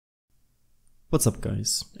What's up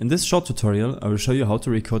guys? In this short tutorial I will show you how to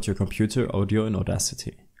record your computer audio in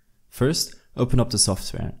Audacity. First, open up the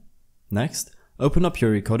software. Next, open up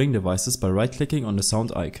your recording devices by right-clicking on the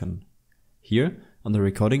sound icon. Here, on the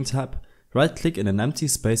recording tab, right-click in an empty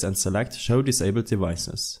space and select Show Disabled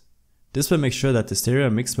Devices. This will make sure that the stereo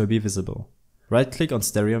mix will be visible. Right-click on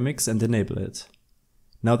Stereo Mix and enable it.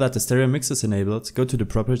 Now that the stereo mix is enabled, go to the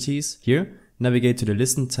Properties. Here, navigate to the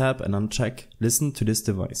Listen tab and uncheck Listen to this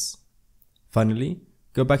device. Finally,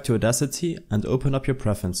 go back to Audacity and open up your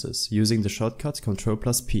preferences using the shortcut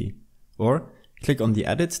Ctrl+P, or click on the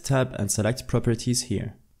Edit tab and select Properties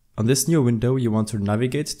here. On this new window you want to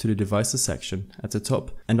navigate to the Devices section at the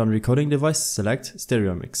top, and on Recording Device select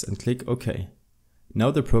Stereo Mix and click OK.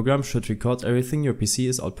 Now the program should record everything your PC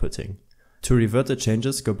is outputting. To revert the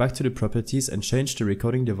changes, go back to the Properties and change the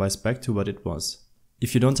recording device back to what it was.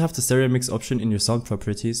 If you don't have the stereo mix option in your sound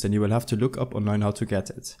properties, then you will have to look up online how to get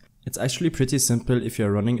it. It's actually pretty simple if you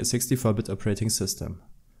are running a 64-bit operating system.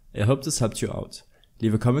 I hope this helped you out.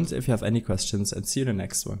 Leave a comment if you have any questions and see you in the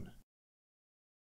next one.